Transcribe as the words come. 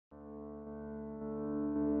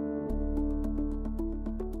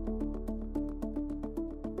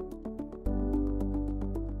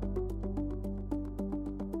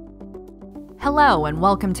Hello and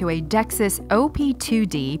welcome to a DEXIS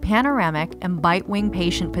OP2D Panoramic and Bitewing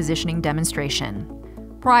patient positioning demonstration.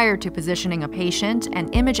 Prior to positioning a patient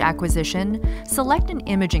and image acquisition, select an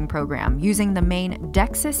imaging program using the main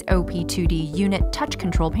DEXIS OP2D unit touch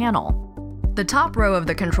control panel. The top row of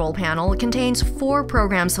the control panel contains 4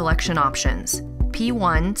 program selection options: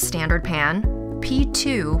 P1 Standard Pan,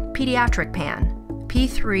 P2 Pediatric Pan,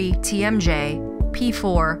 P3 TMJ,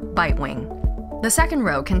 P4 Bitewing. The second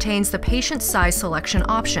row contains the patient size selection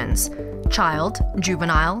options: child,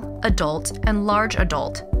 juvenile, adult, and large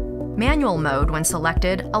adult. Manual mode, when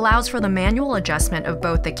selected, allows for the manual adjustment of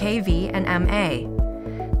both the KV and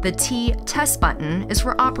MA. The T test button is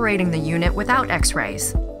for operating the unit without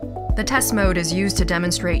X-rays. The test mode is used to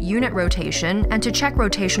demonstrate unit rotation and to check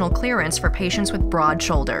rotational clearance for patients with broad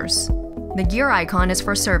shoulders. The gear icon is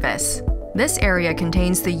for service. This area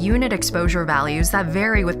contains the unit exposure values that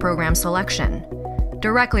vary with program selection.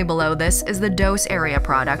 Directly below this is the dose area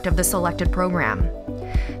product of the selected program.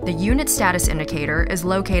 The unit status indicator is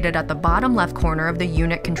located at the bottom left corner of the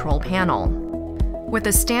unit control panel. With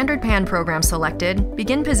the standard pan program selected,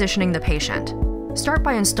 begin positioning the patient. Start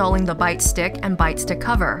by installing the bite stick and bite stick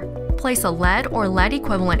cover. Place a lead or lead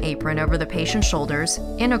equivalent apron over the patient's shoulders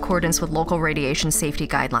in accordance with local radiation safety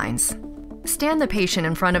guidelines. Stand the patient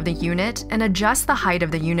in front of the unit and adjust the height of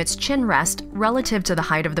the unit's chin rest relative to the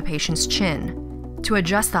height of the patient's chin. To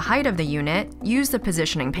adjust the height of the unit, use the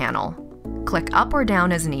positioning panel. Click up or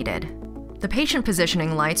down as needed. The patient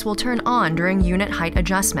positioning lights will turn on during unit height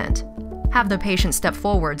adjustment. Have the patient step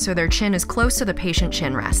forward so their chin is close to the patient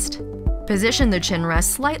chin rest. Position the chin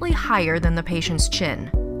rest slightly higher than the patient's chin.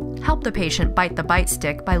 Help the patient bite the bite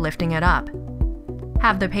stick by lifting it up.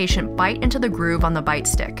 Have the patient bite into the groove on the bite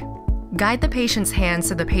stick. Guide the patient's hands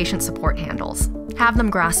to the patient support handles. Have them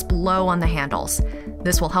grasp low on the handles.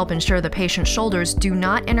 This will help ensure the patient's shoulders do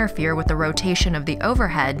not interfere with the rotation of the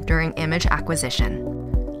overhead during image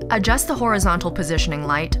acquisition. Adjust the horizontal positioning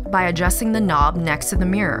light by adjusting the knob next to the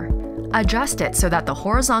mirror. Adjust it so that the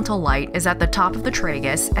horizontal light is at the top of the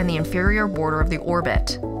tragus and the inferior border of the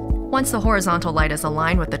orbit. Once the horizontal light is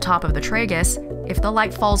aligned with the top of the tragus, if the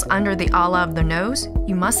light falls under the ala of the nose,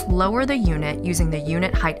 you must lower the unit using the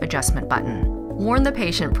unit height adjustment button. Warn the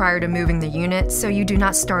patient prior to moving the unit so you do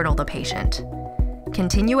not startle the patient.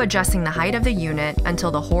 Continue adjusting the height of the unit until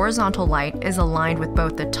the horizontal light is aligned with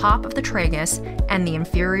both the top of the tragus and the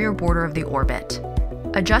inferior border of the orbit.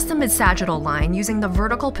 Adjust the mid-sagittal line using the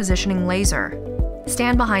vertical positioning laser.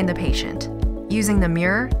 Stand behind the patient. Using the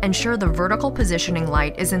mirror, ensure the vertical positioning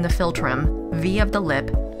light is in the philtrum, V of the lip,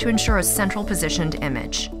 to ensure a central positioned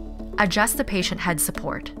image. Adjust the patient head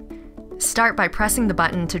support. Start by pressing the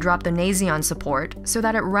button to drop the nasion support so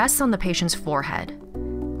that it rests on the patient's forehead.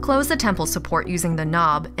 Close the temple support using the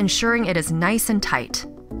knob, ensuring it is nice and tight.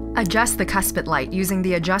 Adjust the cuspid light using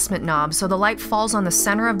the adjustment knob so the light falls on the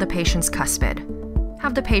center of the patient's cuspid.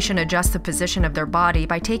 Have the patient adjust the position of their body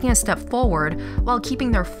by taking a step forward while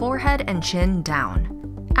keeping their forehead and chin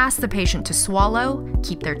down. Ask the patient to swallow,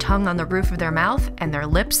 keep their tongue on the roof of their mouth and their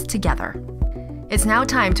lips together. It's now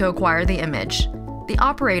time to acquire the image. The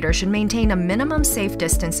operator should maintain a minimum safe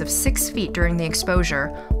distance of 6 feet during the exposure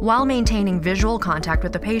while maintaining visual contact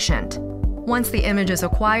with the patient. Once the image is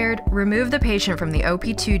acquired, remove the patient from the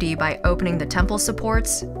OP2D by opening the temple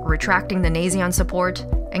supports, retracting the nasion support,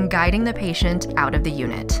 and guiding the patient out of the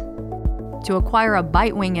unit. To acquire a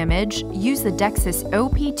Bitewing image, use the DEXIS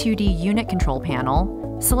OP2D unit control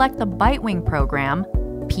panel, select the Bitewing program,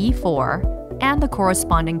 P4, and the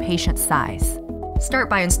corresponding patient size.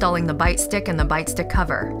 Start by installing the bite stick and the bite stick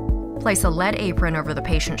cover. Place a lead apron over the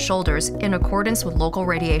patient's shoulders in accordance with local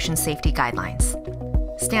radiation safety guidelines.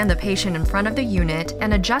 Stand the patient in front of the unit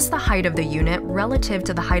and adjust the height of the unit relative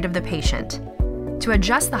to the height of the patient. To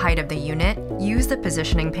adjust the height of the unit, use the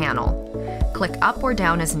positioning panel. Click up or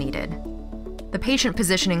down as needed. The patient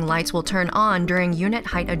positioning lights will turn on during unit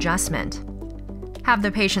height adjustment. Have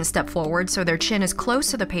the patient step forward so their chin is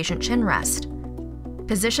close to the patient chin rest.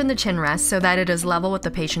 Position the chin rest so that it is level with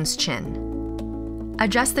the patient's chin.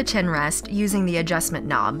 Adjust the chin rest using the adjustment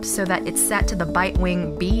knob so that it's set to the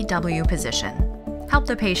Bitewing BW position. Help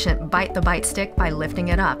the patient bite the bite stick by lifting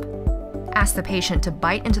it up. Ask the patient to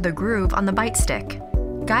bite into the groove on the bite stick.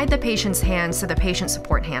 Guide the patient's hands to the patient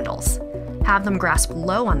support handles. Have them grasp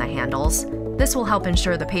low on the handles. This will help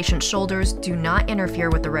ensure the patient's shoulders do not interfere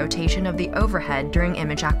with the rotation of the overhead during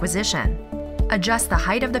image acquisition. Adjust the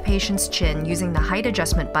height of the patient's chin using the height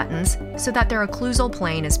adjustment buttons so that their occlusal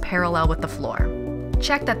plane is parallel with the floor.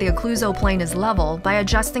 Check that the occlusal plane is level by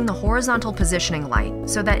adjusting the horizontal positioning light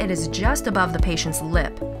so that it is just above the patient's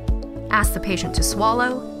lip. Ask the patient to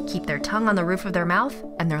swallow, keep their tongue on the roof of their mouth,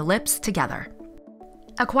 and their lips together.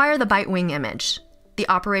 Acquire the Bitewing image. The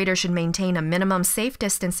operator should maintain a minimum safe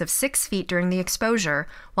distance of 6 feet during the exposure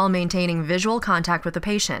while maintaining visual contact with the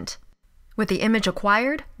patient. With the image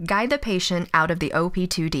acquired, guide the patient out of the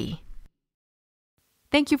OP2D.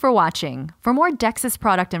 Thank you for watching. For more DEXIS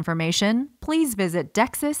product information, please visit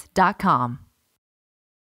DEXIS.com.